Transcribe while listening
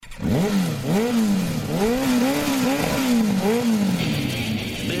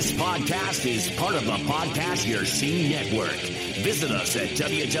podcast is part of the Podcast Your Scene Network. Visit us at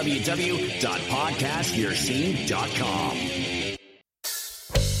www.podcastyourscene.com.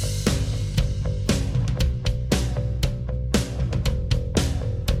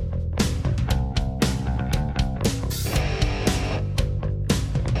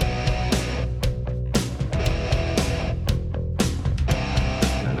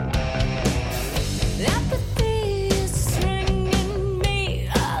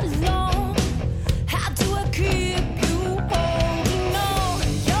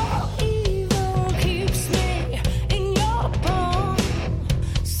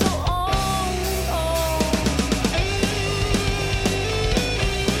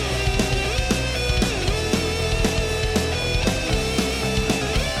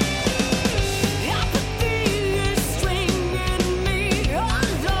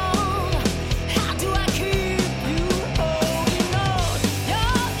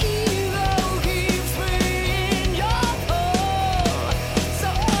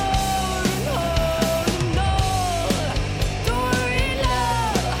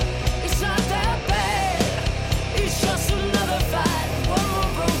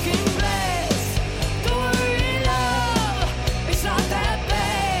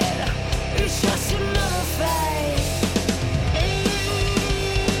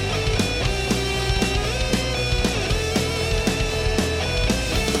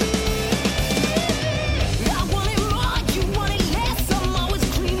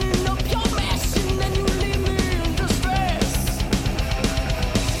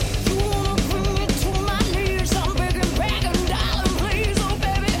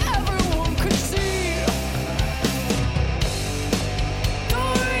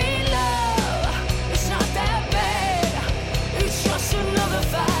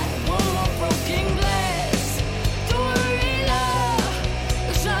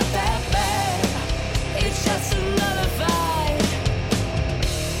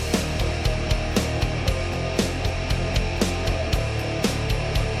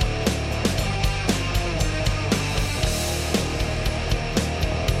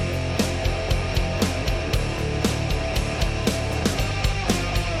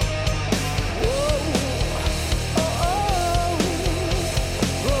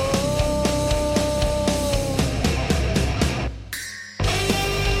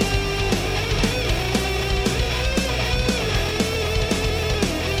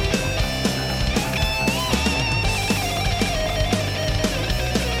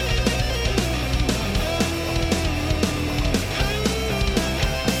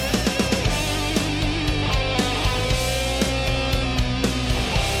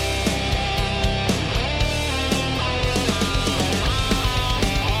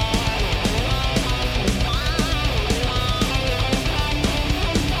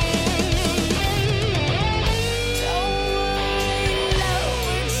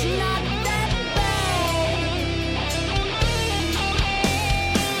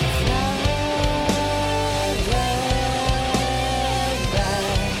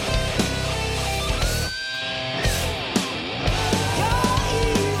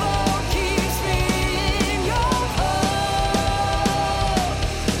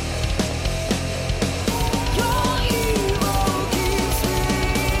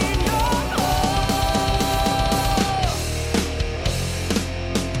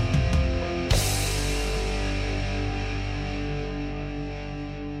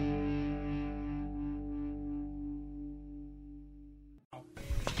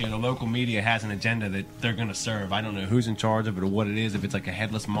 You know, the local media has an agenda that they're going to serve. I don't know who's in charge of it or what it is, if it's like a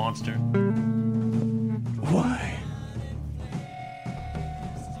headless monster. Why?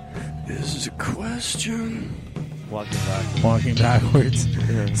 Is a question. Walking backwards.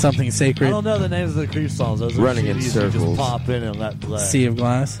 Yeah. Something sacred. I don't know the names of the Creep songs. Those are Running in CDs that circles. just pop in and let play. Sea of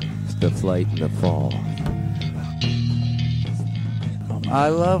Glass. The flight and the fall. I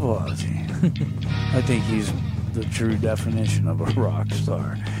love Ozzy. I think he's the true definition of a rock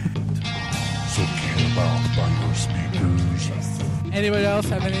star. So cannonball by your speakers. Anybody else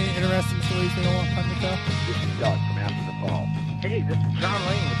have any interesting stories they don't want on the show? This is Doug from After the Fall. Hey, this is John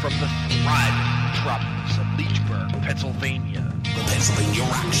Lane from the thriving metropolis of Leechburg, Pennsylvania. The Pennsylvania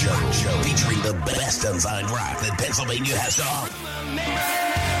Rock Show, featuring the best unsigned rock that Pennsylvania has to offer.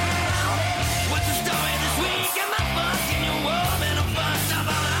 What's the story this week? Am I fucking your woman? I'm fucked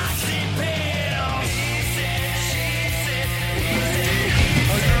up on oxy pill. He said, she said, he said.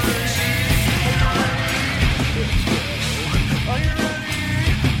 Are you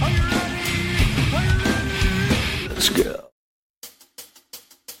ready? Are you ready? Are you ready? Let's go.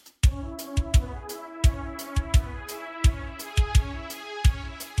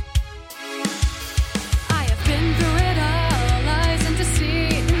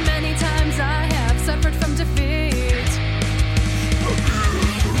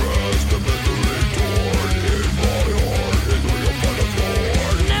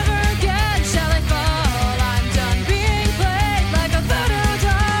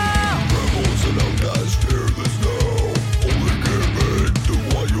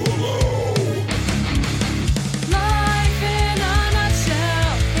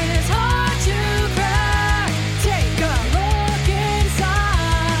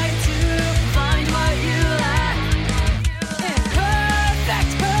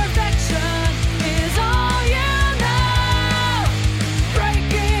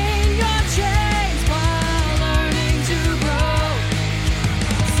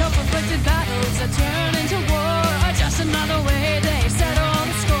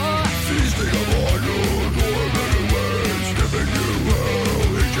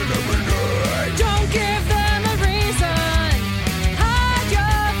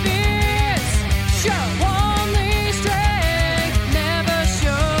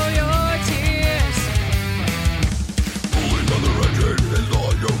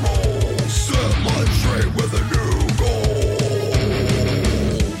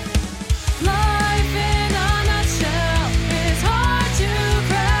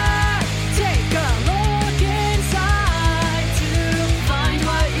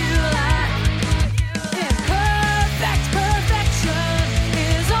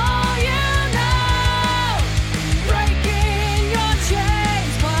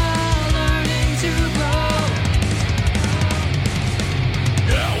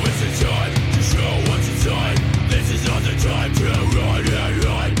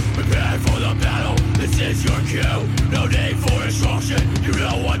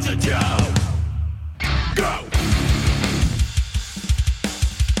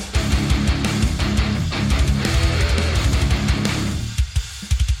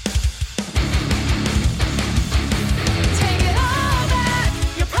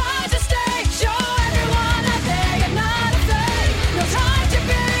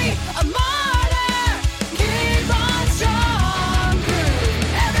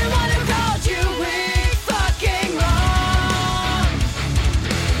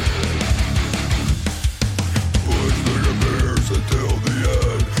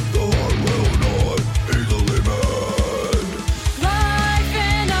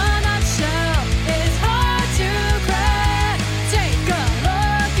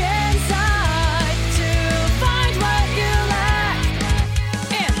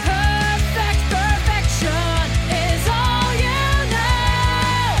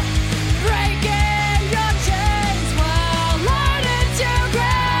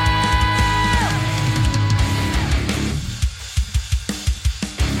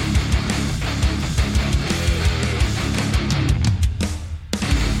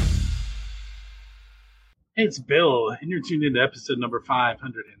 Hey, it's Bill, and you're tuned into episode number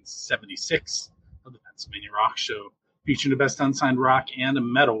 576 of the Pennsylvania Rock Show, featuring the best unsigned rock and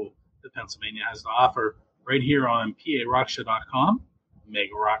metal that Pennsylvania has to offer, right here on PARockshow.com,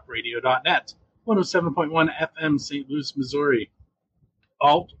 megarockradio.net, 107.1 FM St. Louis, Missouri,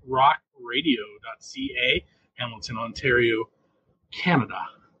 altrockradio.ca, Hamilton, Ontario, Canada,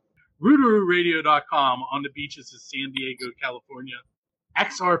 rootarouradio.com on the beaches of San Diego, California,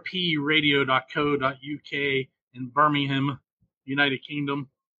 xrpradio.co.uk in Birmingham, United Kingdom.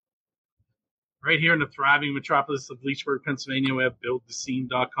 Right here in the thriving metropolis of Leechburg, Pennsylvania, we have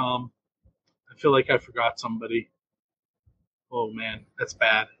buildthescene.com. I feel like I forgot somebody. Oh, man, that's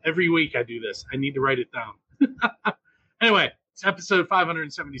bad. Every week I do this. I need to write it down. Anyway, it's episode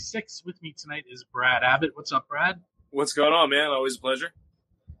 576. With me tonight is Brad Abbott. What's up, Brad? What's going on, man? Always a pleasure.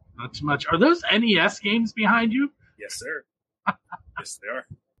 Not too much. Are those NES games behind you? Yes, sir. Yes, they are.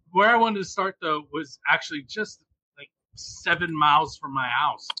 Where I wanted to start, though, was actually just like 7 miles from my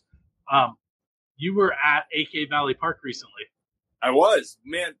house. You were at AK Valley Park recently. I was.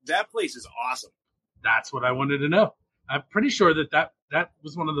 Man, that place is awesome. That's what I wanted to know. I'm pretty sure that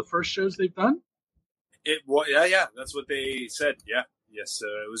was one of the first shows they've done. Yeah. That's what they said. Yeah. Yes,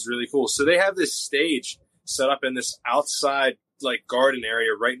 it was really cool. So they have this stage set up in this outside like garden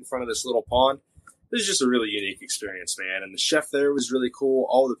area right in front of this little pond. It was just a really unique experience, man. And the chef there was really cool.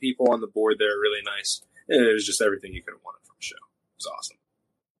 All the people on the board there are really nice. And it was just everything you could have wanted from a show. It was awesome.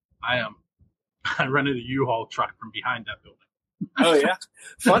 I rented a U-Haul truck from behind that building. Oh, yeah.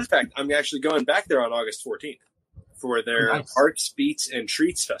 Fun fact, I'm actually going back there on August 14th for their Arts, Beats, and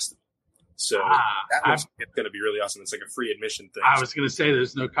Treats Festival. So it's going to be really awesome. It's like a free admission thing. I was going to say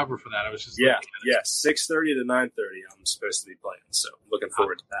there's no cover for that. I was just 6:30 to 9:30 I'm supposed to be playing. So looking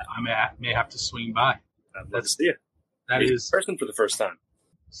forward to that. I may have to swing by. I'd love to see you. That is person for the first time.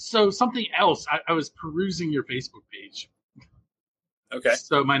 So something else. I was perusing your Facebook page. Okay.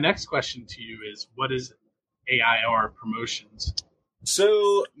 So my next question to you is, what is AIR Promotions?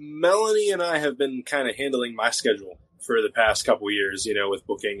 So Melanie and I have been kind of handling my schedule for the past couple of years, with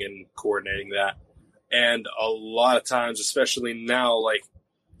booking and coordinating that. And a lot of times, especially now, like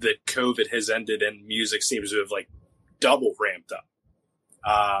that COVID has ended and music seems to have like double ramped up.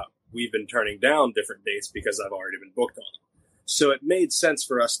 We've been turning down different dates because I've already been booked on them. So it made sense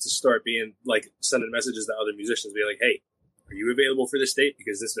for us to start being like sending messages to other musicians, be like, hey, are you available for this date?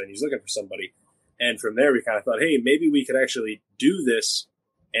 Because this venue's looking for somebody. And from there, we kind of thought, hey, maybe we could actually do this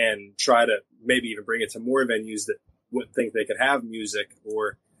and try to maybe even bring it to more venues that would think they could have music,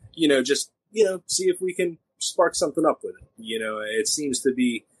 or, just, see if we can spark something up with it. It seems to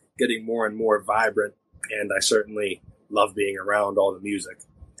be getting more and more vibrant, and I certainly love being around all the music.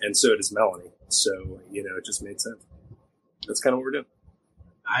 And so does Melanie. So, it just made sense. That's kind of what we're doing.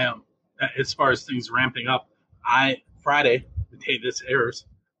 As far as things ramping up, Friday, the day this airs,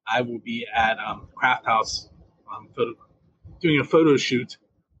 I will be at Craft House doing a photo shoot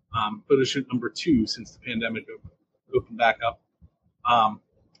number 2 since the pandemic opened back up,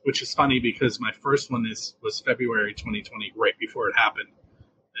 which is funny because my first one was February 2020, right before it happened,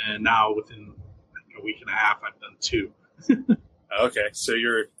 and now within a week and a half, I've done 2. Okay, so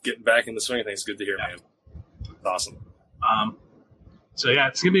you're getting back in the swing of things. Good to hear, man. That's awesome. So yeah,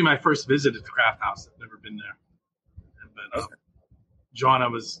 it's gonna be my first visit at the Craft House. I've never been there, but Joanna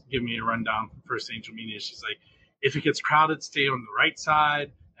was giving me a rundown from First Angel Media. She's like, if it gets crowded, stay on the right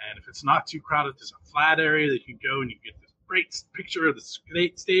side. And if it's not too crowded, there's a flat area that you can go and you get this great picture of the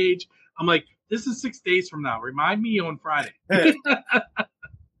stage. I'm like, this is 6 days from now. Remind me on Friday. You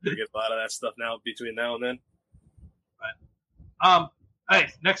get a lot of that stuff now between now and then. But,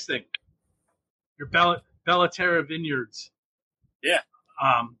 hey, next thing. Your Bellaterra Vineyards. Yeah.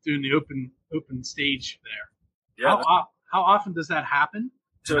 Doing the open stage there. Yeah. How often does that happen?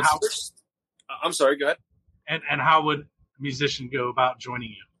 So I'm sorry, go ahead. And how would a musician go about joining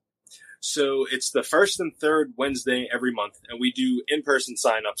you? So it's the first and third Wednesday every month, and we do in-person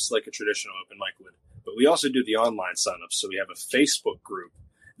sign-ups like a traditional open mic would. But we also do the online sign-ups. So we have a Facebook group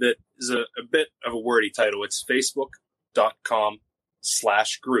that is a bit of a wordy title. It's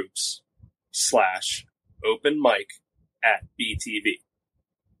facebook.com/groups/open-mic@BTV,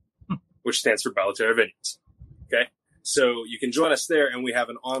 which stands for Bellaterra Vineyards. Okay? So you can join us there, and we have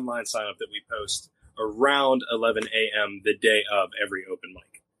an online sign-up that we post around 11 a.m. the day of every open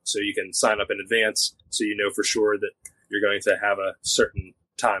mic. So you can sign up in advance so you know for sure that you're going to have a certain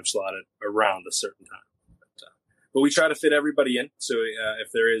time slot at around a certain time. But we try to fit everybody in. So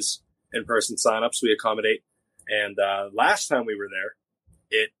if there is in-person sign-ups, we accommodate. And last time we were there,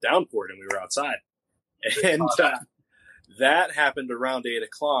 it downpoured and we were outside. And that happened around 8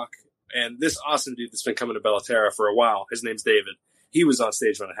 o'clock And this awesome dude that's been coming to Bellaterra for a while, his name's David. He was on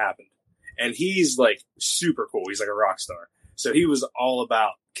stage when it happened. And he's like super cool. He's like a rock star. So he was all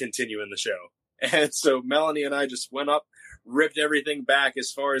about continuing the show. And so Melanie and I just went up, ripped everything back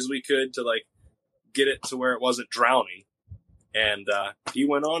as far as we could to like get it to where it wasn't drowning. And he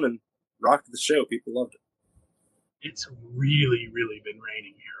went on and rocked the show. People loved it. It's really, really been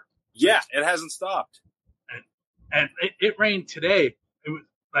raining here. Yeah, it hasn't stopped. And it rained today. It was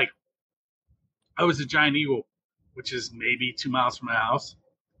like, I was at Giant Eagle, which is maybe 2 miles from my house.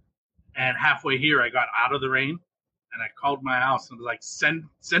 And halfway here, I got out of the rain, and I called my house and was like, send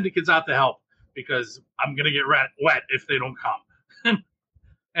the kids out to help because I'm going to get wet if they don't come.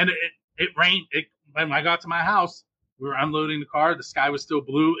 And it rained. When I got to my house, we were unloading the car. The sky was still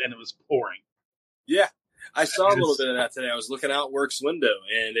blue, and it was pouring. Yeah, I saw a little bit of that today. I was looking out Work's window,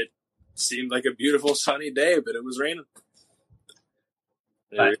 and it seemed like a beautiful sunny day, but it was raining.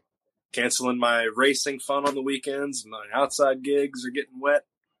 But, canceling my racing fun on the weekends. My outside gigs are getting wet.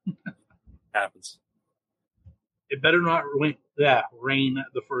 Happens. It better not rain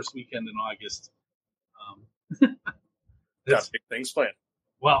the first weekend in August. Got big things planned.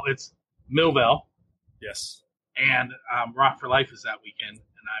 Well, it's Millville. Yes. And Rock for Life is that weekend, and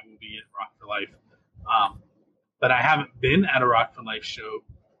I will be at Rock for Life. But I haven't been at a Rock for Life show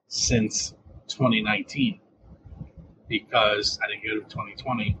since 2019 because I didn't go to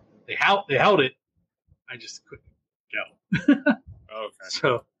 2020. They held it. I just couldn't go. Okay.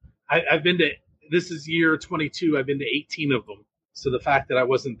 So I've been to, this is year 22. I've been to 18 of them. So the fact that I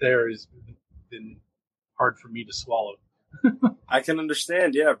wasn't there has been hard for me to swallow. I can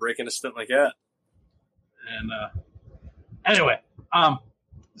understand. Yeah. Breaking a stint like that. And anyway,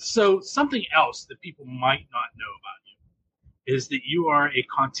 so something else that people might not know about you is that you are a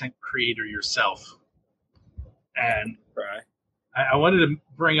content creator yourself. And right. I wanted to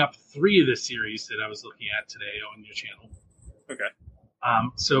bring up 3 of the series that I was looking at today on your channel. Okay.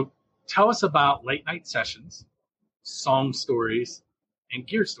 So tell us about Late Night Sessions, Song Stories, and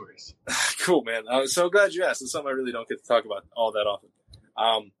Gear Stories. Cool, man. I'm so glad you asked. It's something I really don't get to talk about all that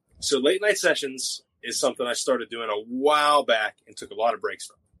often. So Late Night Sessions is something I started doing a while back and took a lot of breaks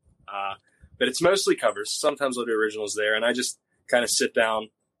from. But it's mostly covers. Sometimes I'll do originals there, and I just kind of sit down,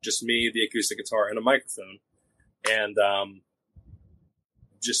 just me, the acoustic guitar, and a microphone, and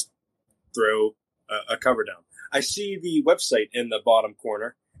just throw a cover down. I see the website in the bottom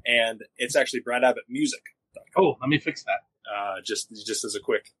corner, and it's actually Brad Abbott Music. Oh, let me fix that. Just as a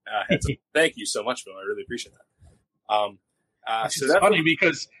quick heads up. Thank you so much, Bill. I really appreciate that. So that's funny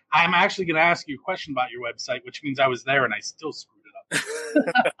because I'm actually going to ask you a question about your website, which means I was there and I still screwed it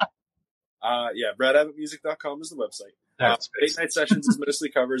up. Yeah, BradAbbottMusic.com is the website. Late Night Sessions is mostly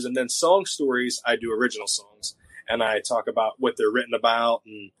covers, and then Song Stories, I do original songs, and I talk about what they're written about,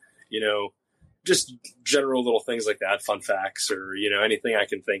 and just general little things like that, fun facts, or anything I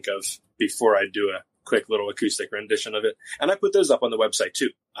can think of before I do a quick little acoustic rendition of it. And I put those up on the website too.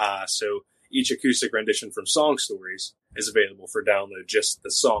 So each acoustic rendition from Song Stories is available for download, just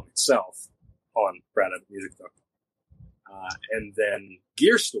the song itself, on BradAbbottMusic.com. And then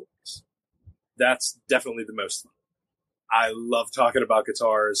Gear Stories, that's definitely the most fun. I love talking about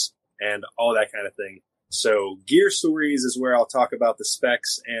guitars and all that kind of thing. So Gear Stories is where I'll talk about the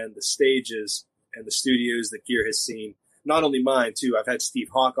specs and the stages and the studios that Gear has seen. Not only mine too. I've had Steve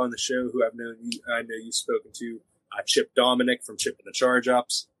Hawk on the show, who I know you've spoken to. Chip Dominic from Chip and the Charge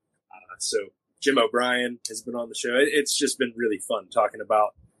Ups. So Jim O'Brien has been on the show. It's just been really fun talking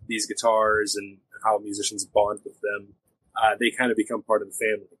about these guitars and how musicians bond with them. They kind of become part of the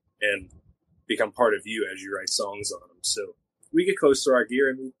family and become part of you as you write songs on them. So we get close to our gear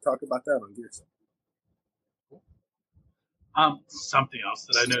and we talk about that on Gear. Something else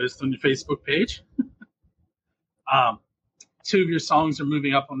that I noticed on your Facebook page. 2 of your songs are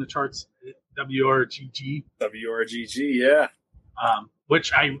moving up on the charts. WRGG. WRGG, yeah.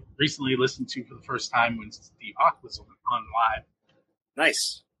 Which I recently listened to for the first time when Steve Hawk was on live.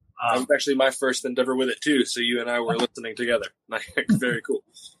 Nice. That was actually my first endeavor with it too. So you and I were listening together. Very cool.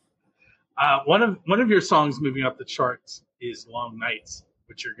 One of your songs moving up the charts is Long Nights,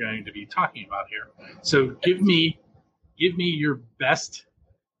 which you're going to be talking about here. So give me your best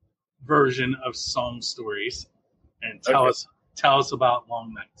version of Song Stories and tell us about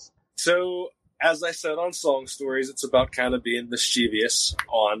Long Nights. So as I said on Song Stories, it's about kind of being mischievous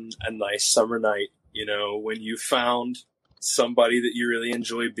on a nice summer night. When you found somebody that you really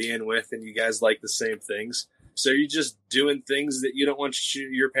enjoy being with and you guys like the same things. So you're just doing things that you don't want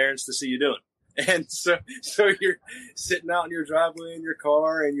your parents to see you doing. And so you're sitting out in your driveway in your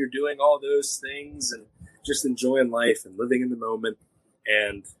car and you're doing all those things and just enjoying life and living in the moment.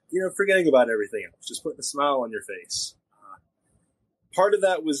 and, forgetting about everything else, just putting a smile on your face. Part of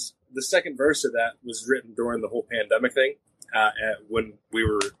that was, the second verse of that was written during the whole pandemic thing, when we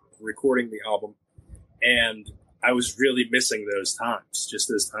were recording the album, and I was really missing those times, just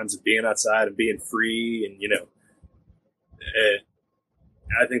those times of being outside and being free, and,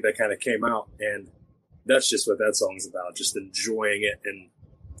 I think that kind of came out, and that's just what that song's about, just enjoying it and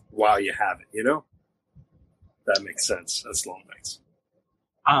while you have it, That makes sense. That's Long Nights.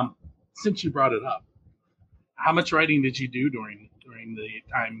 Since you brought it up, how much writing did you do during the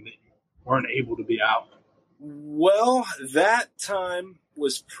time that you weren't able to be out? Well, that time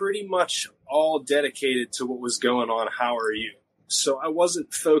was pretty much all dedicated to what was going on. How are you? So I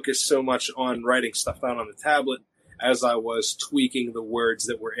wasn't focused so much on writing stuff out on the tablet as I was tweaking the words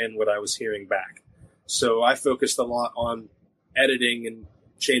that were in what I was hearing back. So I focused a lot on editing and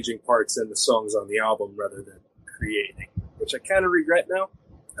changing parts in the songs on the album rather than creating, which I kind of regret now.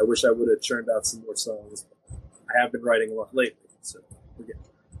 I wish I would have churned out some more songs. I have been writing a lot lately, so we're good.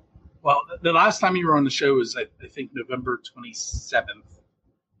 Well, the last time you were on the show was, I think, November 27th.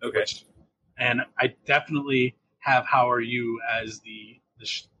 Okay. And I definitely have How Are You as the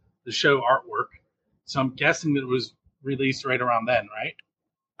show artwork. So I'm guessing that it was released right around then, right?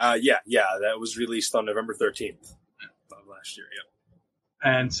 Yeah, that was released on November 13th of last year, yeah.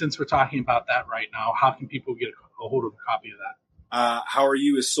 And since we're talking about that right now, how can people get a hold of a copy of that? How Are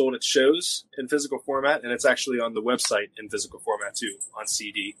You is sold at shows in physical format, and it's actually on the website in physical format too, on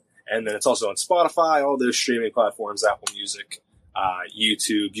CD. And then it's also on Spotify, all those streaming platforms, Apple Music,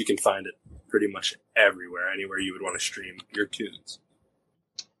 YouTube. You can find it pretty much everywhere, anywhere you would want to stream your tunes.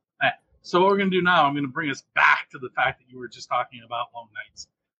 All right. So what we're going to do now, I'm going to bring us back to the fact that you were just talking about Long Nights.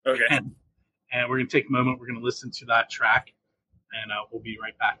 Okay. And we're going to take a moment. We're going to listen to that track, and we'll be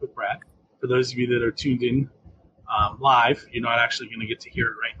right back with Brad. For those of you that are tuned in live, you're not actually going to get to hear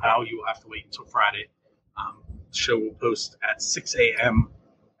it right now. You will have to wait until Friday. The show will post at 6 a.m.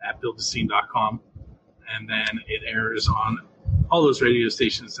 at buildthescene.com, and then it airs on all those radio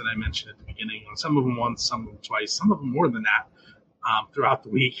stations that I mentioned at the beginning. On some of them once, some of them twice, some of them more than that throughout the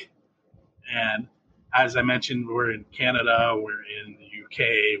week. And as I mentioned, we're in Canada, we're in the UK,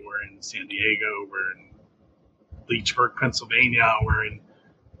 we're in San Diego, we're in Leechburg, Pennsylvania,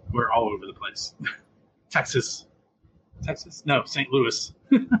 we're all over the place. Texas? No, St. Louis.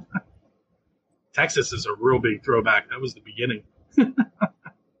 Texas is a real big throwback. That was the beginning.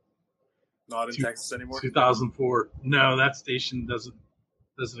 Not in Texas anymore? 2004. No, that station doesn't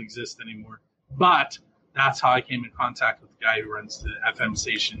exist anymore. But that's how I came in contact with the guy who runs the FM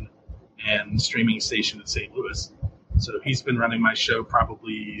station and streaming station in St. Louis. So he's been running my show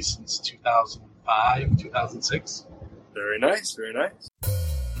probably since 2005, 2006. Very nice, very nice.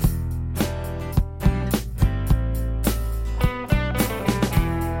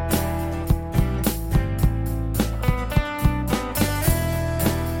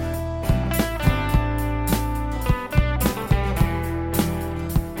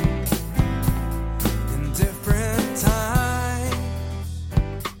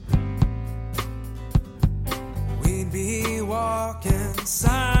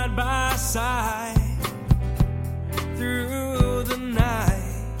 Side by side through the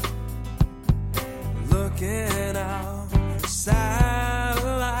night, looking out for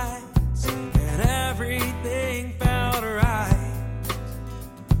satellites, and everything felt right.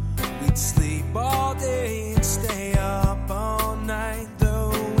 We'd sleep all day and stay up all night,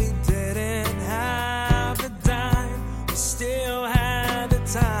 though we didn't have a dime, we still had the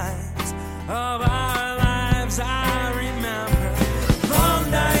times of our lives. I remember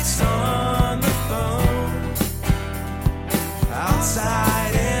nights on the phone,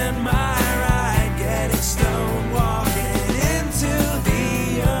 outside in my ride, getting stoned, walking into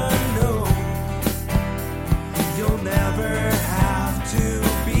the unknown. You'll never have to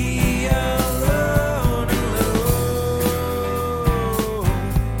be alone,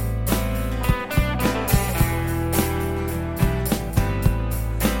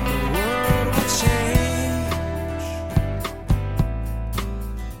 The world will change,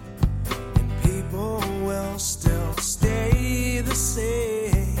 will still stay the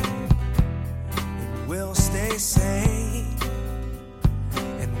same, and we'll stay sane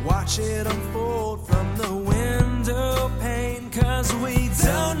and watch it unfold from the window pane, 'cause we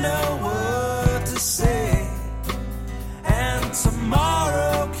don't know what to say, and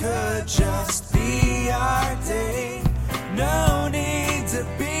tomorrow could just be our day. No need to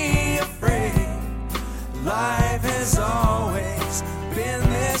be afraid, life has always been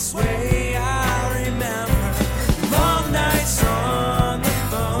this way. Long nights on the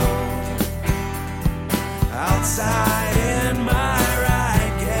phone, outside in my ride.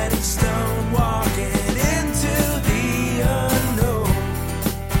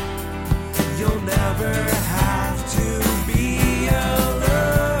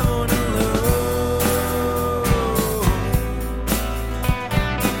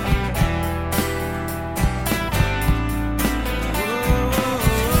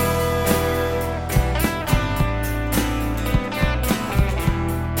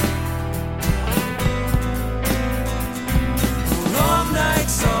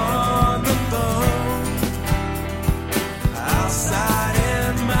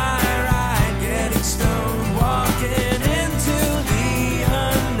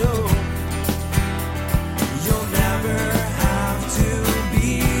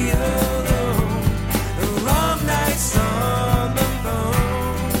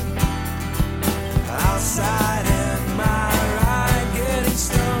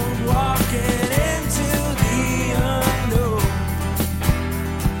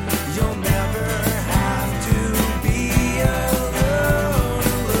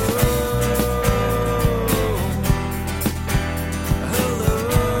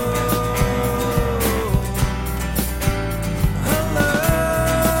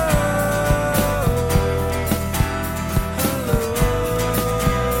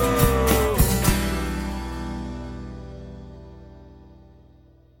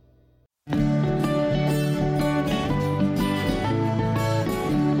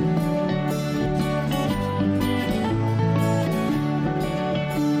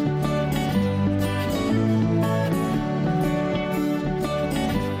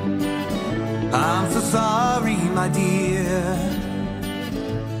 my dear,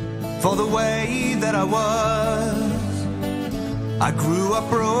 for the way that I was. I grew up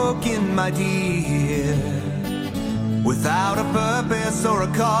broken, my dear, without a purpose or a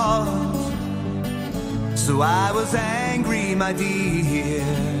cause. So I was angry, my dear,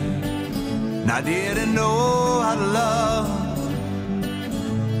 and I didn't know how to love.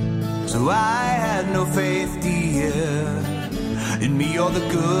 So I had no faith, dear, in me or the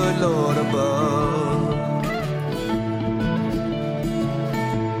good Lord above.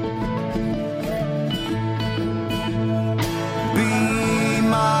 Be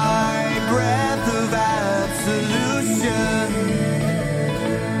my breath of absolution.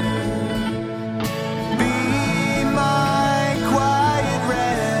 Be my quiet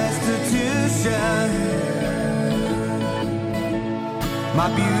restitution. My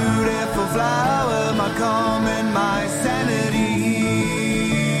beautiful flower, my calm and my sanity.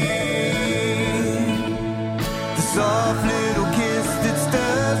 The soft little kiss that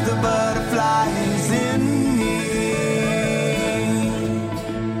stirs the butterflies in me.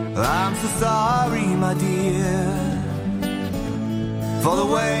 I'm so sorry, my dear, for the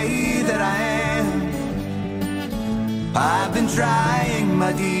way that I am. I've been trying,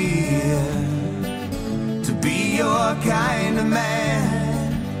 my dear, to be your kind of man.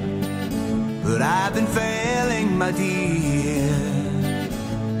 But I've been failing, my dear,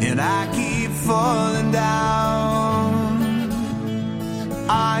 and I keep falling down.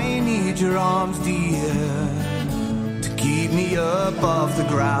 I need your arms, dear, to keep me up off the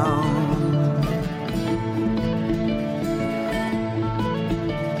ground.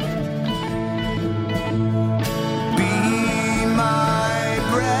 Be my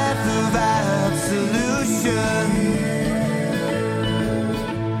breath of absolution.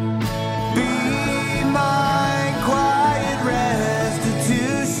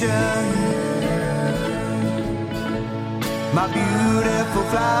 My beautiful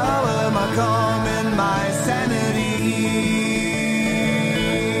flower, my calm and my sanity.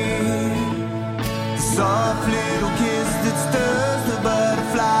 The soft little kiss that stirs the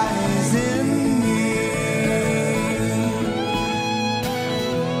butterflies in me.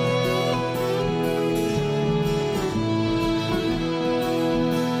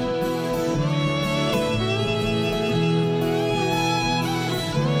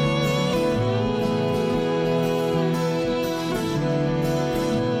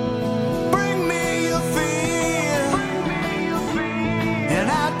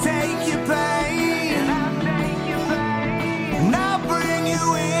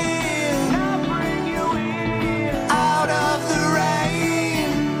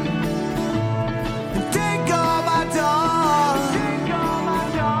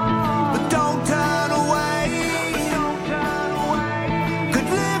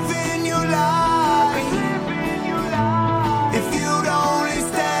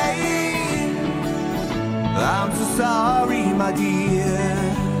 Sorry, my dear,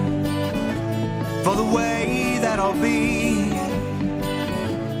 for the way that I'll be.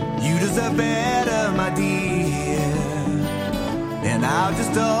 You deserve better, my dear, and I'll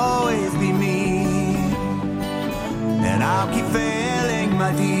just always be me. And I'll keep failing,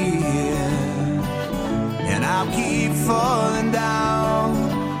 my dear, and I'll keep falling down.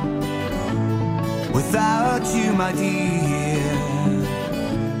 Without you, my dear,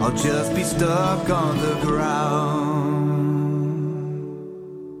 I'll just be stuck on the ground.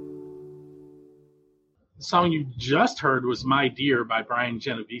 The song you just heard was My Dear by Brian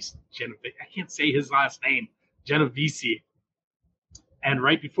Genovese. I can't say his last name. Genovese. And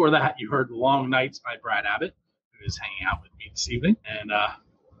right before that, you heard Long Nights by Brad Abbott, who is hanging out with me this evening. And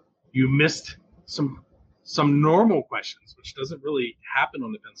you missed some normal questions, which doesn't really happen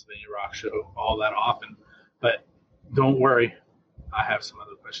on the Pennsylvania Rock Show all that often. But don't worry, I have some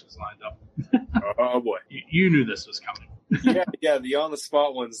other questions lined up. Oh, boy. You knew this was coming. yeah, the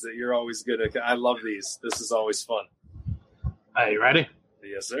on-the-spot ones that you're always good at. I love these. This is always fun. Are you ready?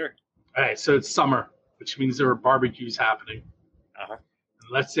 Yes, sir. All right, so it's summer, which means there are barbecues happening. Uh-huh. And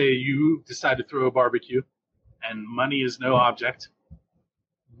let's say you decide to throw a barbecue, and money is no object.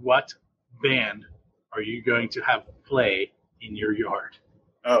 What band are you going to have play in your yard?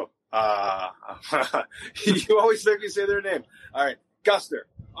 Oh, you always make me say their name. All right, Guster,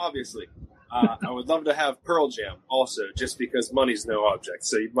 obviously. I would love to have Pearl Jam also, just because money's no object.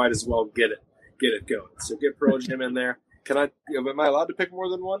 So you might as well get it going. So get Pearl Jam in there. Am I allowed to pick more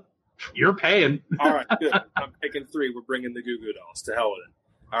than one? You're paying. All right, good. I'm picking 3. We're bringing the Goo Goo Dolls. To hell with it.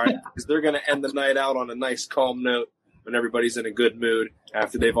 All right, because they're going to end the night out on a nice, calm note when everybody's in a good mood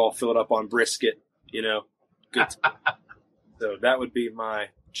after they've all filled up on brisket. You know, good. So that would be my.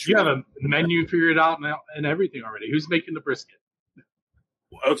 You have a menu figured out now and everything already. Who's making the brisket?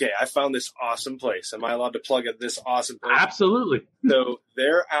 Okay, I found this awesome place. Am I allowed to plug at this awesome place? Absolutely. So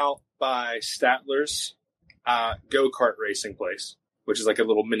they're out by Statler's go-kart racing place, which is like a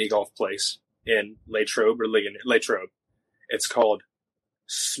little mini golf place in Latrobe. It's called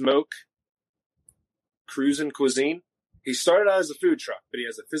Smoke Cruise and Cuisine. He started out as a food truck, but he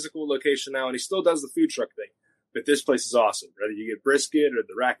has a physical location now, and he still does the food truck thing. But this place is awesome. Whether you get brisket or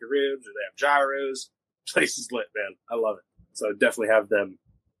the rack of ribs or they have gyros, this place is lit, man. I love it. So I definitely have them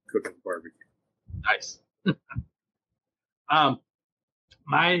cooking the barbecue. Nice.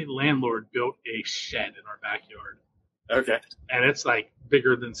 My landlord built a shed in our backyard. Okay. And it's like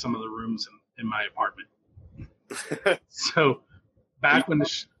bigger than some of the rooms in my apartment. So back when the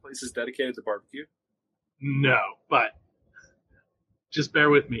place is dedicated to barbecue? No, but just bear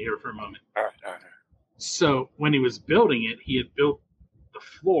with me here for a moment. All right. So when he was building it, he had built the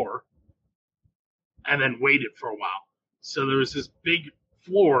floor and then waited for a while. So there was this big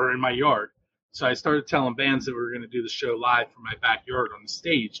floor in my yard. So I started telling bands that we were going to do the show live from my backyard on the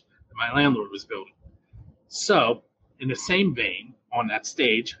stage that my landlord was building. So in the same vein, on that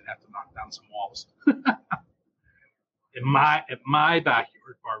stage, I'd have to knock down some walls. At my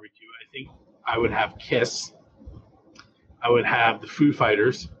backyard barbecue, I think I would have Kiss. I would have the Foo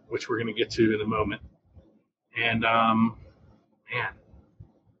Fighters, which we're going to get to in a moment. And,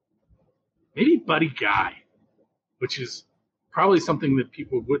 maybe Buddy Guy, which is probably something that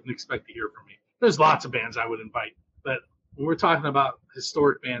people wouldn't expect to hear from me. There's lots of bands I would invite, but when we're talking about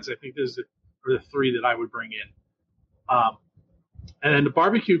historic bands, I think those are the three that I would bring in. And then the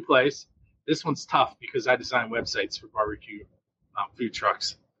barbecue place, this one's tough because I design websites for barbecue food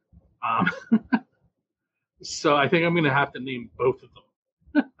trucks. So I think I'm going to have to name both of them.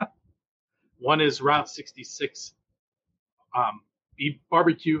 One is Route 66 beef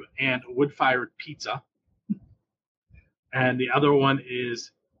barbecue and wood-fired pizza. And the other one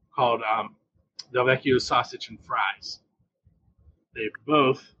is called Del Vecchio Sausage and Fries. They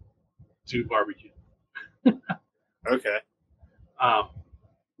both do barbecue. Okay.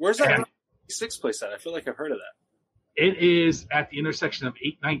 Where's that 66 place at? I feel like I've heard of that. It is at the intersection of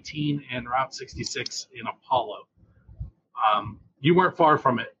 819 and Route 66 in Apollo. You weren't far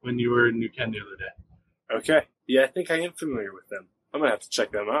from it when you were in New Ken the other day. Okay. Yeah, I think I am familiar with them. I'm going to have to check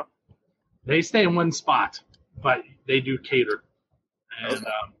them out. They stay in one spot, but they do cater. And okay.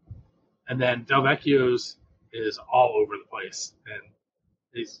 And then Del Vecchio's is all over the place. And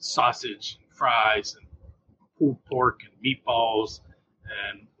it's sausage and fries and pulled pork and meatballs.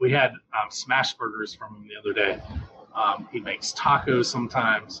 And we had smash burgers from him the other day. He makes tacos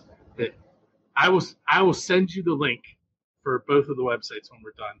sometimes. I will send you the link for both of the websites when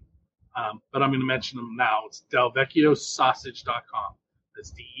we're done. But I'm going to mention them now. It's DelVecchioSausage.com.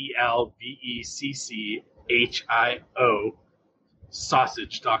 That's DelVecchio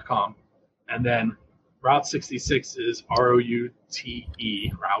sausage.com. And then Route 66 is ROUTE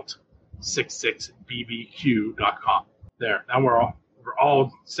Route 66BBQ.com. There. Now we're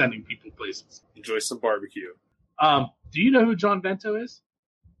all sending people places. Enjoy some barbecue. Do you know who John Bento is?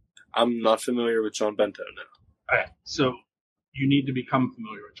 I'm not familiar with John Bento, no. All right. So you need to become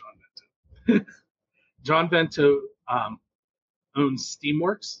familiar with John Bento. John Bento owns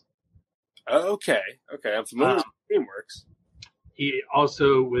Steamworks. Okay. I'm familiar with Steamworks. He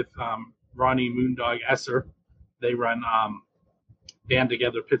also, with Ronnie Moondog Esser, they run Band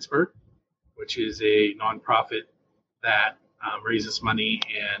Together Pittsburgh, which is a nonprofit that raises money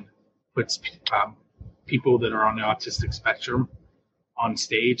and puts people that are on the autistic spectrum on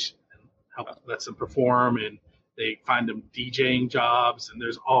stage and lets them perform, and they find them DJing jobs, and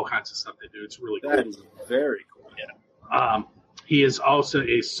there's all kinds of stuff they do. It's really cool. That is very cool. Yeah. He is also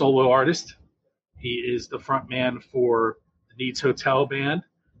a solo artist. He is the front man for the Needs Hotel Band.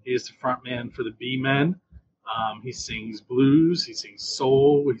 He is the front man for the B-Men. He sings blues. He sings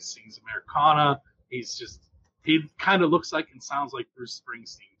soul. He sings Americana. He kind of looks like and sounds like Bruce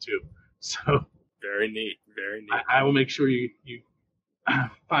Springsteen too. So very neat. Very neat. I will make sure you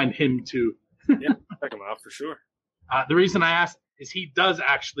find him too. Yeah, check him out for sure. The reason I asked is he does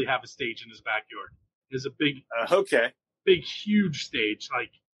actually have a stage in his backyard. There's a big, big, huge stage,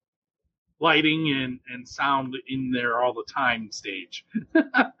 like lighting and sound in there all the time stage.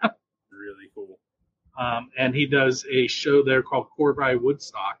 Really cool. And he does a show there called Corby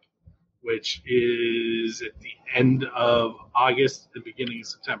Woodstock, which is at the end of August, the beginning of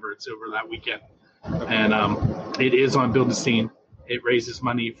September. It's over that weekend. And it is on Build a Scene. It raises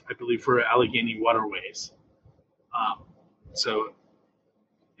money, I believe, for Allegheny Waterways. So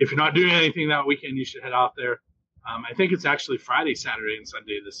if you're not doing anything that weekend, you should head out there. I think it's actually Friday, Saturday, and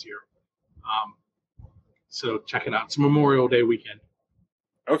Sunday this year. So check it out. It's Memorial Day weekend.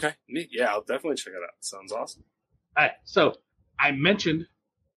 Okay, neat. Yeah, I'll definitely check it out. Sounds awesome. All right, so I mentioned,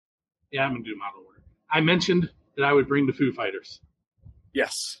 I'm going to do model order. I mentioned that I would bring the Foo Fighters.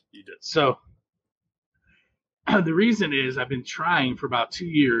 Yes, you did. So the reason is I've been trying for about 2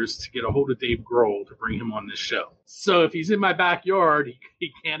 years to get a hold of Dave Grohl to bring him on this show. So if he's in my backyard,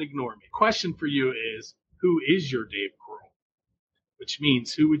 he can't ignore me. Question for you is, who is your Dave Grohl? Which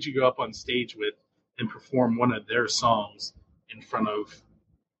means, who would you go up on stage with and perform one of their songs in front of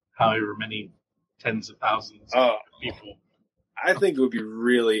however many tens of thousands of people? I think it would be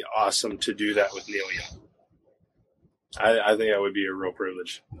really awesome to do that with Neil Young. I think that would be a real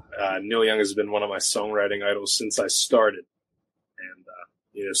privilege. Neil Young has been one of my songwriting idols since I started,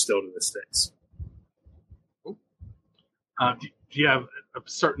 and still to this day. Do you have a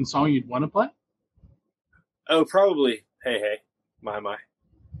certain song you'd want to play? Oh, probably Hey Hey, My,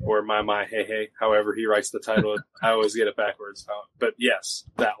 or My, Hey Hey, however he writes the title. I always get it backwards. But yes,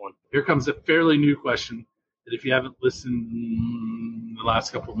 that one. Here comes a fairly new question that if you haven't listened in the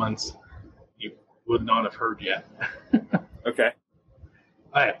last couple of months, you would not have heard yet. Okay.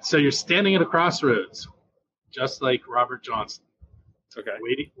 All right, so you're standing at a crossroads, just like Robert Johnson. Okay.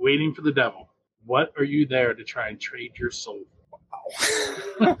 Waiting for the devil. What are you there to try and trade your soul for?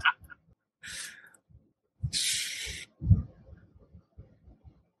 Wow.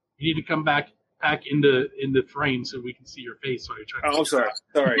 You need to come back into frame so we can see your face while you're trying to. I'm sorry.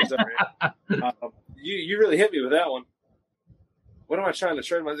 You really hit me with that one. What am I trying to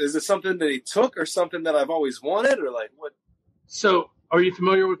trade? Is it something that he took or something that I've always wanted, or like what? So, are you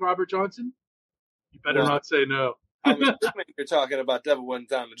familiar with Robert Johnson? You better not say no. I'm assuming you're talking about Devil Went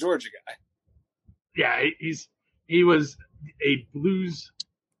Down to Georgia guy. Yeah, he was a blues,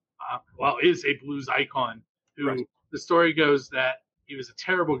 is a blues icon. Who right. The story goes that he was a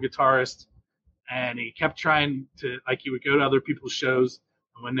terrible guitarist, and he kept trying to, he would go to other people's shows,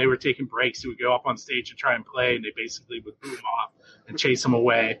 and when they were taking breaks, he would go up on stage and try and play, and they basically would boo him off and chase him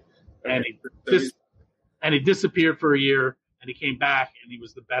away. Okay. And he disappeared for a year, and he came back, and he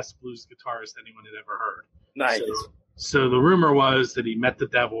was the best blues guitarist anyone had ever heard. Nice. So the rumor was that he met the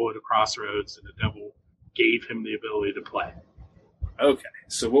devil at a crossroads, and the devil gave him the ability to play. Okay,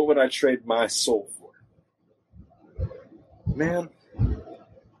 so what would I trade my soul for? Man,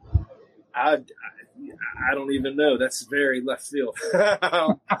 I don't even know. That's very left field.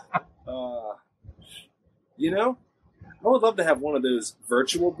 I would love to have one of those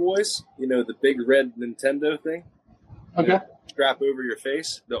Virtual Boys, the big red Nintendo thing. Okay. Strap over your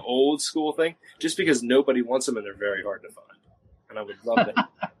face, the old school thing, just because nobody wants them and they're very hard to find. And I would love that.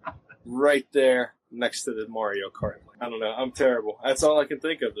 Right there next to the Mario Kart. I don't know. I'm terrible. That's all I can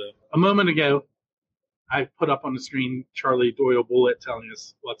think of, though. A moment ago, I put up on the screen Charlie Doyle Bullitt telling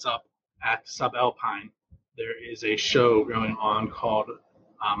us what's up at Subalpine. There is a show going on called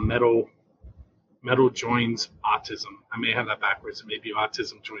Metal Joins Autism. I may have that backwards. It may be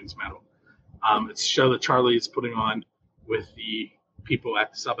Autism Joins Metal. It's a show that Charlie is putting on with the people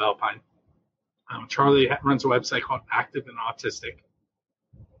at Subalpine. Charlie runs a website called Active and Autistic.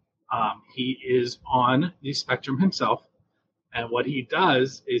 He is on the spectrum himself, and what he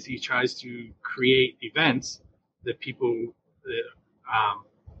does is he tries to create events that people that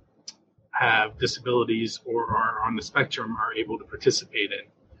have disabilities or are on the spectrum are able to participate in.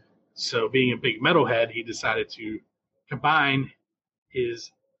 So being a big metalhead, he decided to combine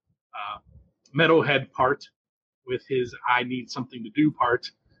his metalhead part with his I need something to do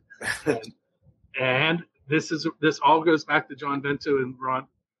part. and this all goes back to John Vento and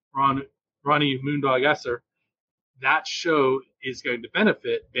Ronnie Moondog Esser. That show is going to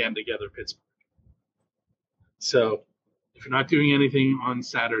benefit Band Together Pittsburgh. So if you're not doing anything on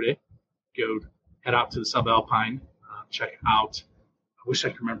Saturday, head out to the Subalpine, check out. I wish I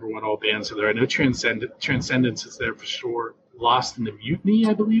could remember what all bands are there. I know Transcendence is there for sure. Lost in the Mutiny,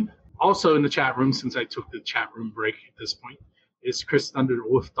 I believe. Also in the chat room, since I took the chat room break at this point, is Chris Thunder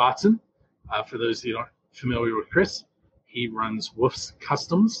Wolf Dotson. For those that aren't familiar with Chris, he runs Wolf's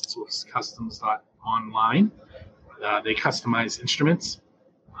Customs. It's wolfscustoms.online. They customize instruments.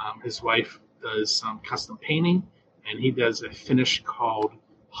 His wife does some custom painting, and he does a finish called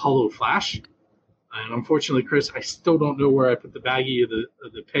Hollow Flash. And unfortunately, Chris, I still don't know where I put the baggie of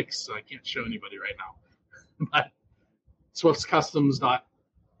the pics, so I can't show anybody right now. But it's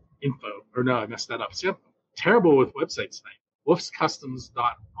wolfscustoms.info. Or no, I messed that up. See, I'm terrible with websites tonight.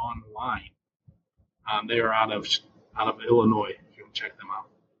 wolfscustoms.online. They are out of Illinois, if you want to check them out.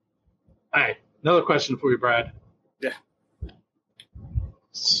 All right, another question for you, Brad. Yeah.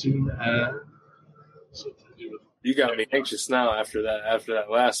 Soon as what to do with You got me anxious now after that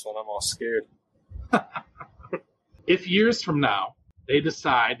last one. I'm all scared. If years from now they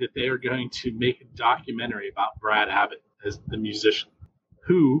decide that they are going to make a documentary about Brad Abbott as the musician,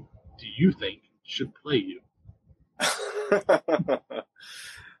 who do you think should play you?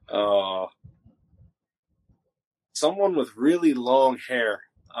 Someone with really long hair.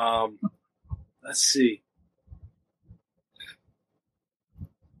 Let's see.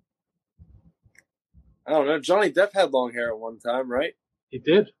 I don't know. Johnny Depp had long hair at one time, right? He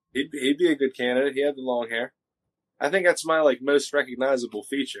did. He'd be a good candidate. He had the long hair. I think that's my most recognizable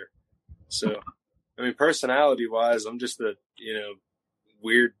feature. So, I mean, personality-wise, I'm just a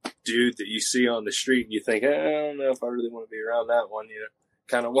weird dude that you see on the street and you think, I don't know if I really want to be around that one.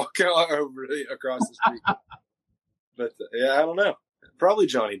 Kind of walk over across the street. But yeah, I don't know. Probably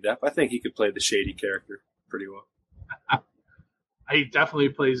Johnny Depp. I think he could play the shady character pretty well. He definitely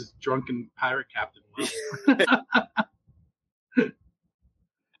plays drunken pirate captain well.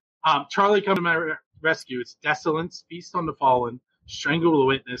 Charlie, come to my rescue. It's Desolence, Feast on the Fallen, Strangle the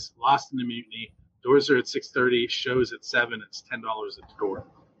Witness, Lost in the Mutiny. Doors are at 6:30. Shows at 7. It's $10 at the door.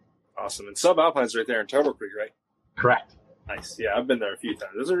 Awesome. And Subalpine's right there in Turtle Creek, right? Correct. Nice. Yeah, I've been there a few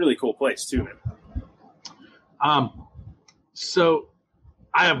times. It's a really cool place too, man. So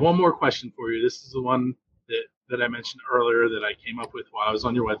I have one more question for you. This is the one that I mentioned earlier that I came up with while I was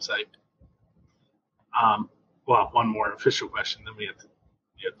on your website. Well, one more official question, then we have to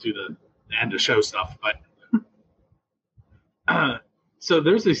do the end of show stuff. But so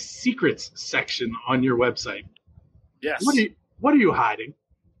there's a secrets section on your website. Yes. What are you hiding?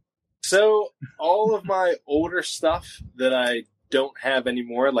 So all of my older stuff that I don't have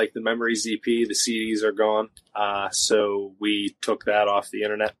anymore, like the Memories EP, the CDs are gone. So we took that off the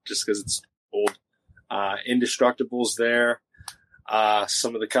internet just because it's old. Indestructible's there.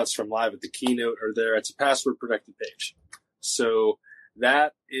 Some of the cuts from Live at the Keynote are there. It's a password protected page. So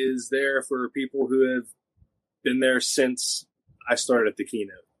that is there for people who have been there since I started at the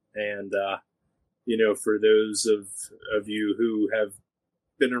Keynote. And, for those of you who have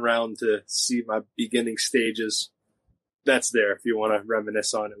been around to see my beginning stages, that's there if you want to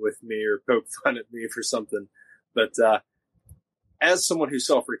reminisce on it with me or poke fun at me for something. But as someone who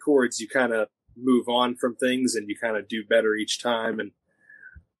self-records, you kind of move on from things and you kind of do better each time. And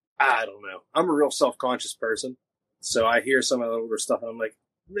I don't know. I'm a real self-conscious person. So I hear some of the older stuff and I'm like,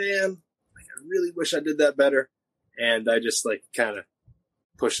 man, I really wish I did that better. And I just kind of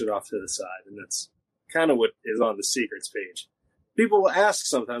push it off to the side. And that's kind of what is on the secrets page. People will ask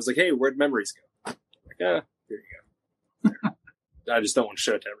sometimes hey, where'd Memories go? Here you go. I just don't want to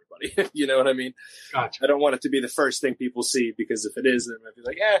show it to everybody. You know what I mean? Gotcha. I don't want it to be the first thing people see because if it is, then they'll be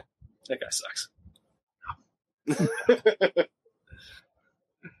like, that guy sucks.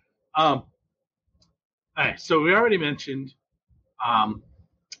 All right, so we already mentioned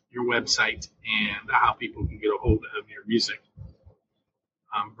your website and how people can get a hold of your music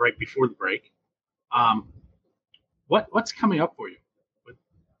right before the break. What's coming up for you?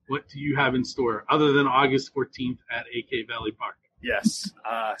 What do you have in store other than August 14th at AK Valley Park? Yes.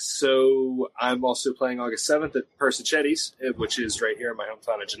 So I'm also playing August 7th at PARS576, which is right here in my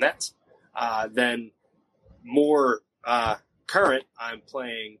hometown of Jeanette. Then more current, I'm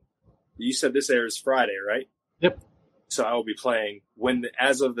playing. You said this airs Friday, right? Yep. So I will be playing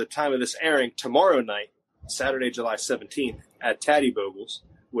as of the time of this airing, tomorrow night, Saturday, July 17th, at Taddy Bogle's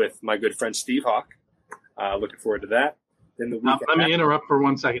with my good friend Steve Hawk. Looking forward to that. Then the week let me interrupt for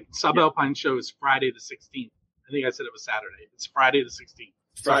 1 second. Subalpine show is Friday the 16th. I think I said it was Saturday. It's Friday the 16th.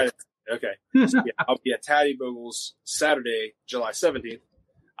 Friday. Okay. So, I'll be at Taddy Bogle's Saturday, July 17th.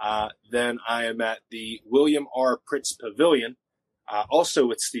 Then I am at the William R. Pritz Pavilion, also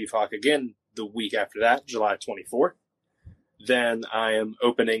with Steve Hawk again the week after that, July 24th. Then I am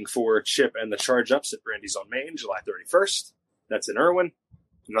opening for Chip and the Charge Ups at Brandy's on Main, July 31st. That's in Irwin,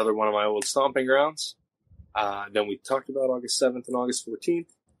 another one of my old stomping grounds. Then we talked about August 7th and August 14th.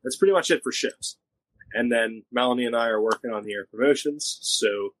 That's pretty much it for shows. And then Melanie and I are working on the air promotions, so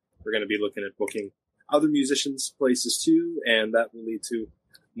we're going to be looking at booking other musicians' places too, and that will lead to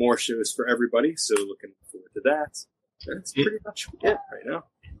more shows for everybody, so looking forward to that. That's pretty much it right now.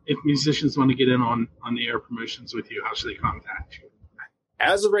 If musicians want to get in on the air promotions with you, how should they contact you?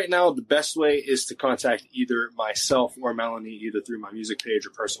 As of right now, the best way is to contact either myself or Melanie, either through my music page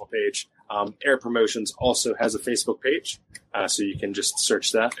or personal page. Air Promotions also has a Facebook page, so you can just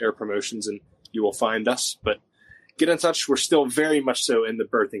search that, Air Promotions, and you will find us. But get in touch. We're still very much so in the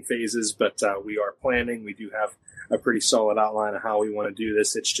birthing phases, but we are planning. We do have a pretty solid outline of how we want to do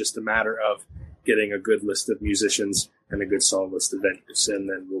this. It's just a matter of getting a good list of musicians and a good solid list of venues, and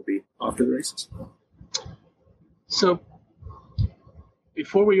then we'll be off to the races. So,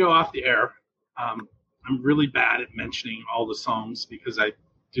 before we go off the air, I'm really bad at mentioning all the songs because I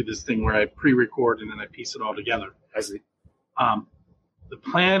do this thing where I pre-record and then I piece it all together. I see. The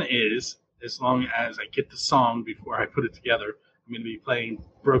plan is, as long as I get the song before I put it together, I'm going to be playing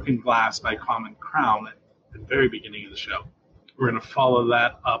Broken Glass by Common Crown at the very beginning of the show. We're going to follow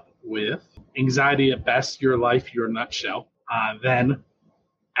that up with Anxiety at Best, Your Life, Your Nutshell. Then,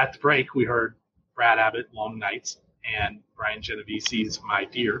 at the break, we heard Brad Abbott, Long Nights, and Brian Genovese's My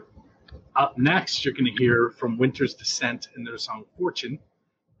Dear. Up next, you're going to hear from Winter's Descent and their song Fortune.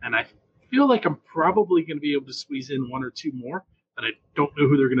 And I feel like I'm probably going to be able to squeeze in one or two more, but I don't know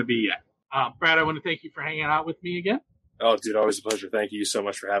who they're going to be yet. Brad, I want to thank you for hanging out with me again. Oh, dude, always a pleasure. Thank you so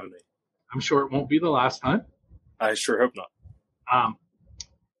much for having me. I'm sure it won't be the last time. I sure hope not.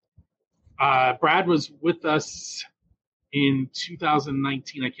 Brad was with us in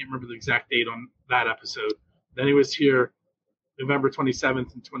 2019. I can't remember the exact date on that episode. Then he was here November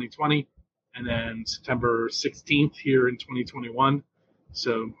 27th in 2020, and then September 16th here in 2021.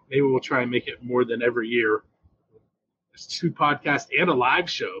 So maybe we'll try and make it more than every year. There's 2 podcasts and a live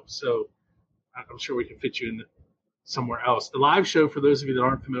show, so I'm sure we can fit you in somewhere else. The live show, for those of you that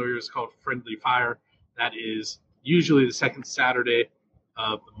aren't familiar, is called Friendly Fire. That is usually the second Saturday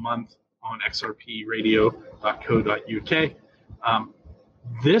of the month on xrpradio.co.uk.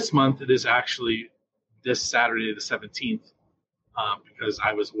 This month, it is actually this Saturday, the 17th, because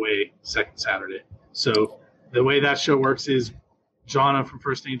I was away second Saturday. So the way that show works is Jonna from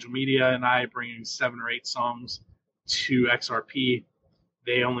First Angel Media and I bringing 7 or 8 songs to XRP.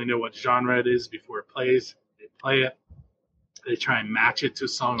 They only know what genre it is before it plays. They play it. They try and match it to a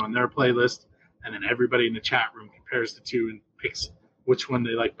song on their playlist, and then everybody in the chat room compares the two and picks which one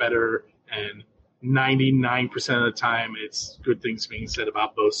they like better. And 99% of the time, it's good things being said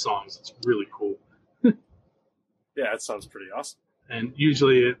about both songs. It's really cool. Yeah, that sounds pretty awesome. And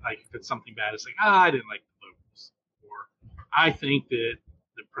usually, if it's something bad, it's like, I didn't like the vocals, or I think that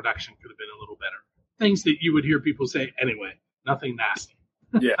the production could have been a little better. Things that you would hear people say anyway. Nothing nasty.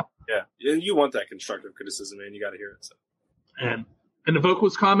 Yeah. And you want that constructive criticism, man. You got to hear it. So. And the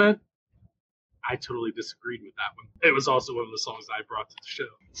vocals comment, I totally disagreed with that one. It was also one of the songs that I brought to the show.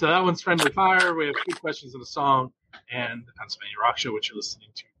 So that one's Friendly Fire. We have 2 questions and a song, and the Pennsylvania Rock Show, which you're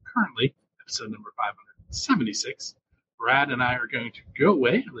listening to currently, episode number 576. Brad and I are going to go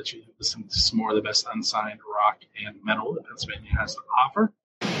away and let you listen to some more of the best unsigned rock and metal that Pennsylvania has to offer.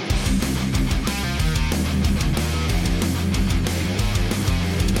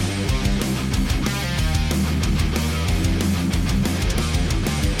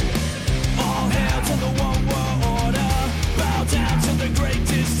 All hail to the one world order. Bow down to the great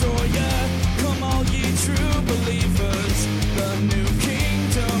destroyer. Come all ye true believers. The new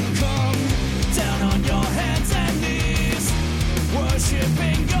kingdom come. Down on your hands and knees.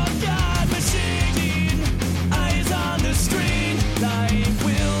 Worshipping your God machine. Eyes on the screen. Life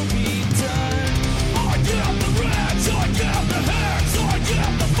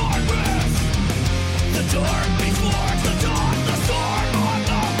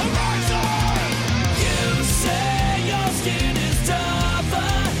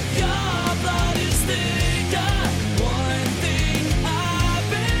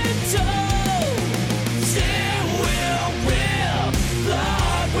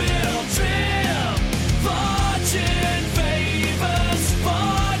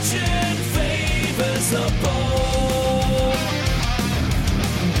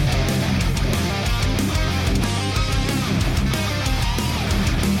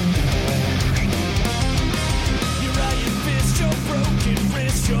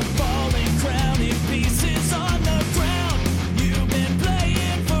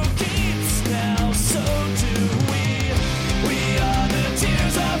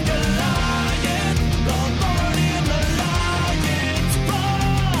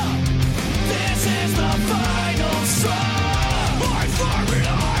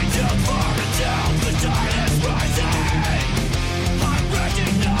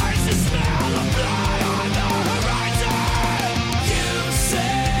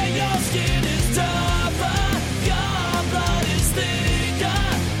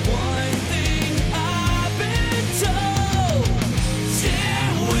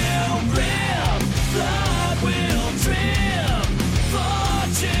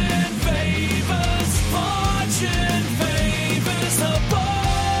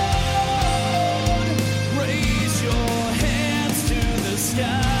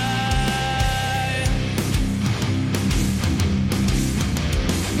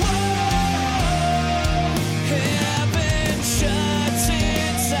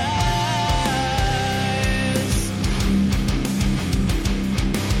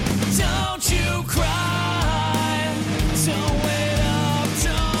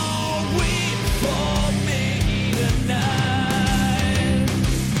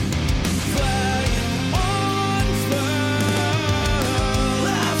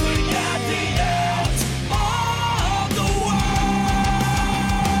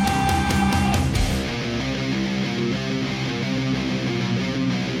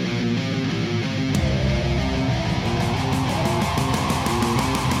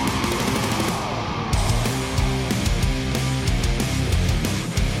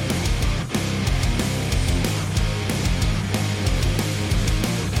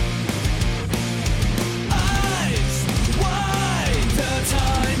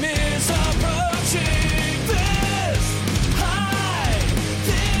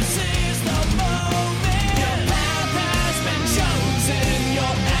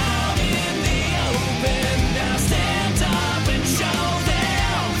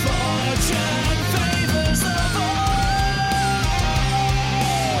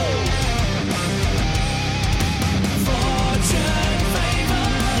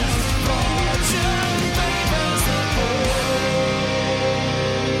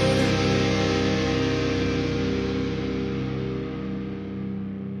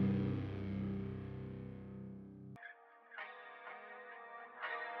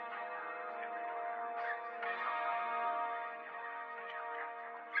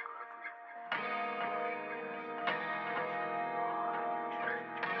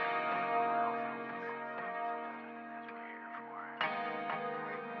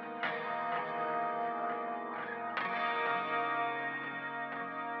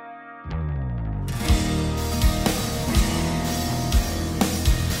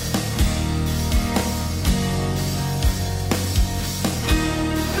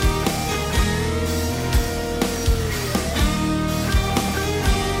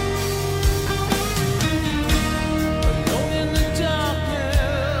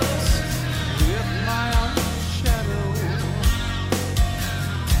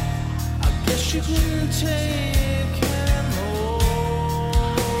she couldn't take anymore.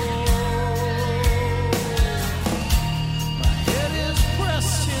 My head is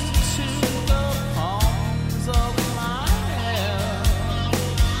pressed into the palms of my hand.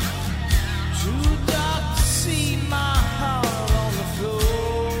 Too dark to see my heart on the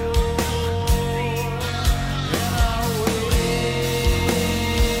floor. And I wait.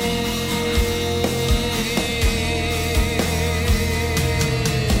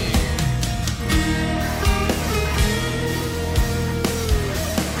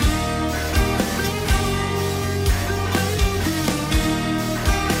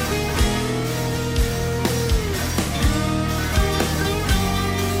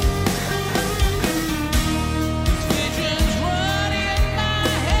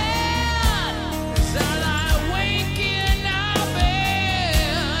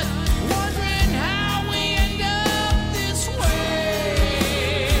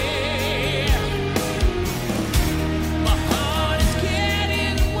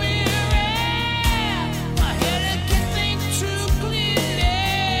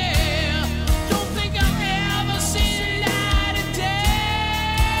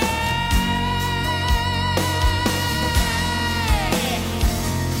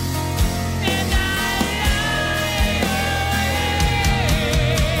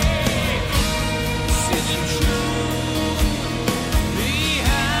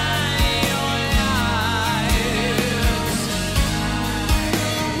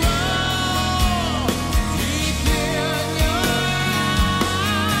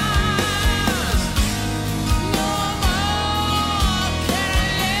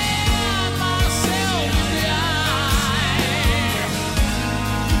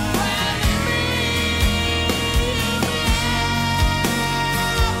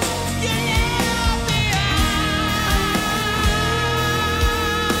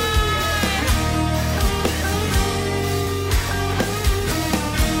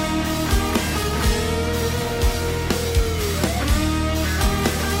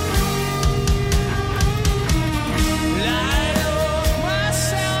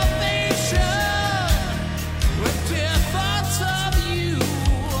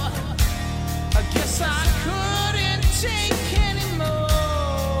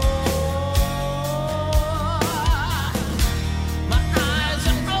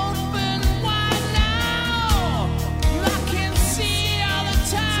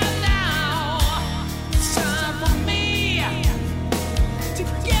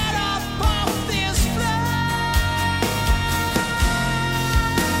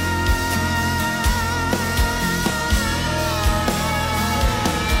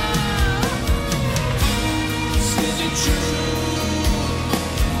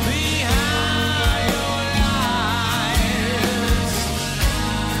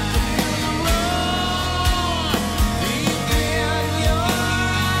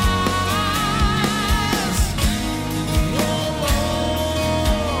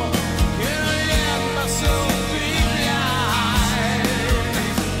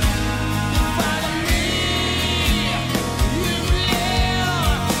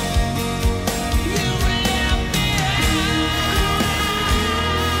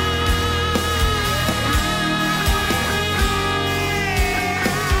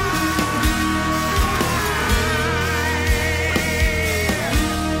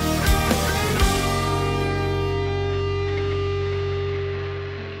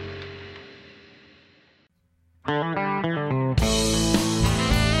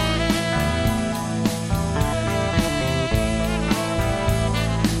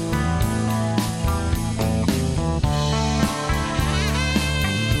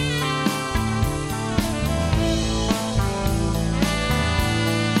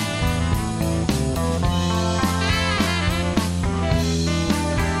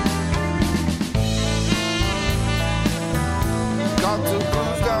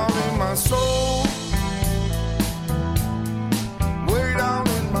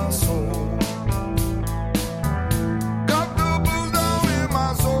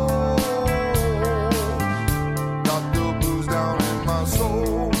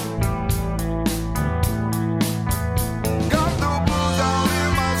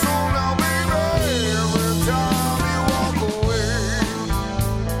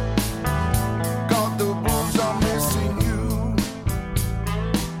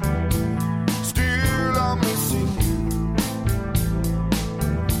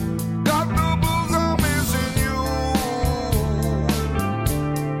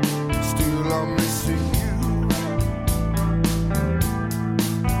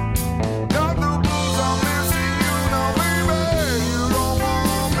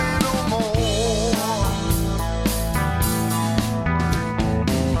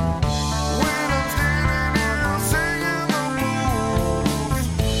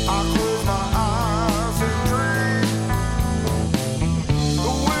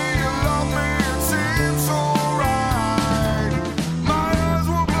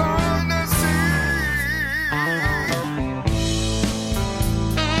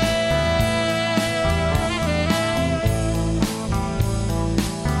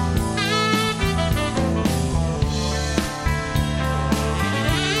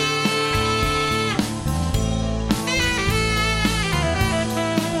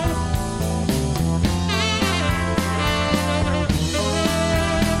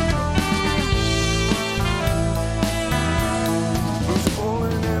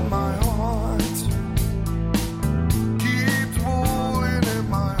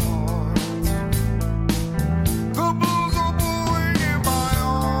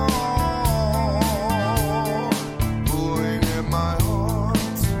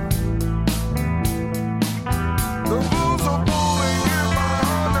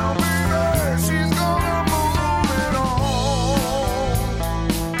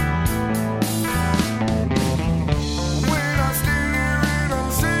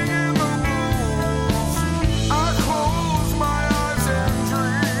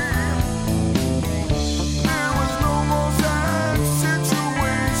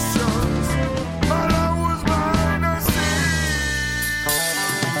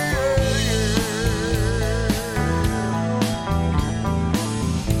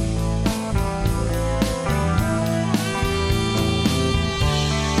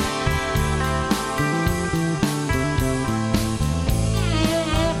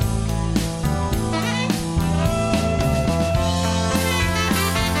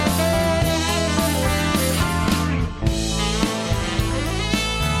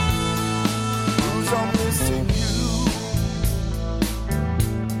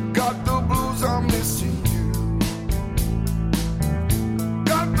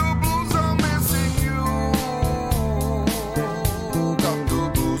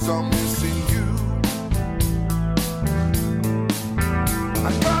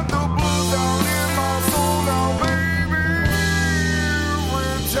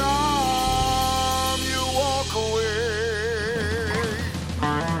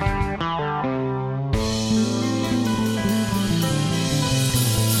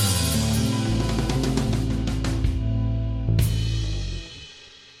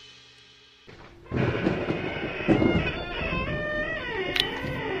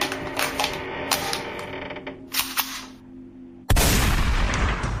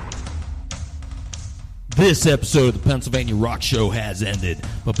 This episode of the Pennsylvania Rock Show has ended,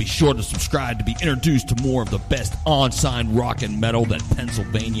 but be sure to subscribe to be introduced to more of the best on-sign rock and metal that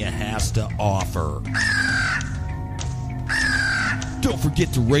Pennsylvania has to offer. Don't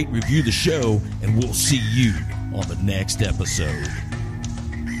forget to rate and review the show, and we'll see you on the next episode.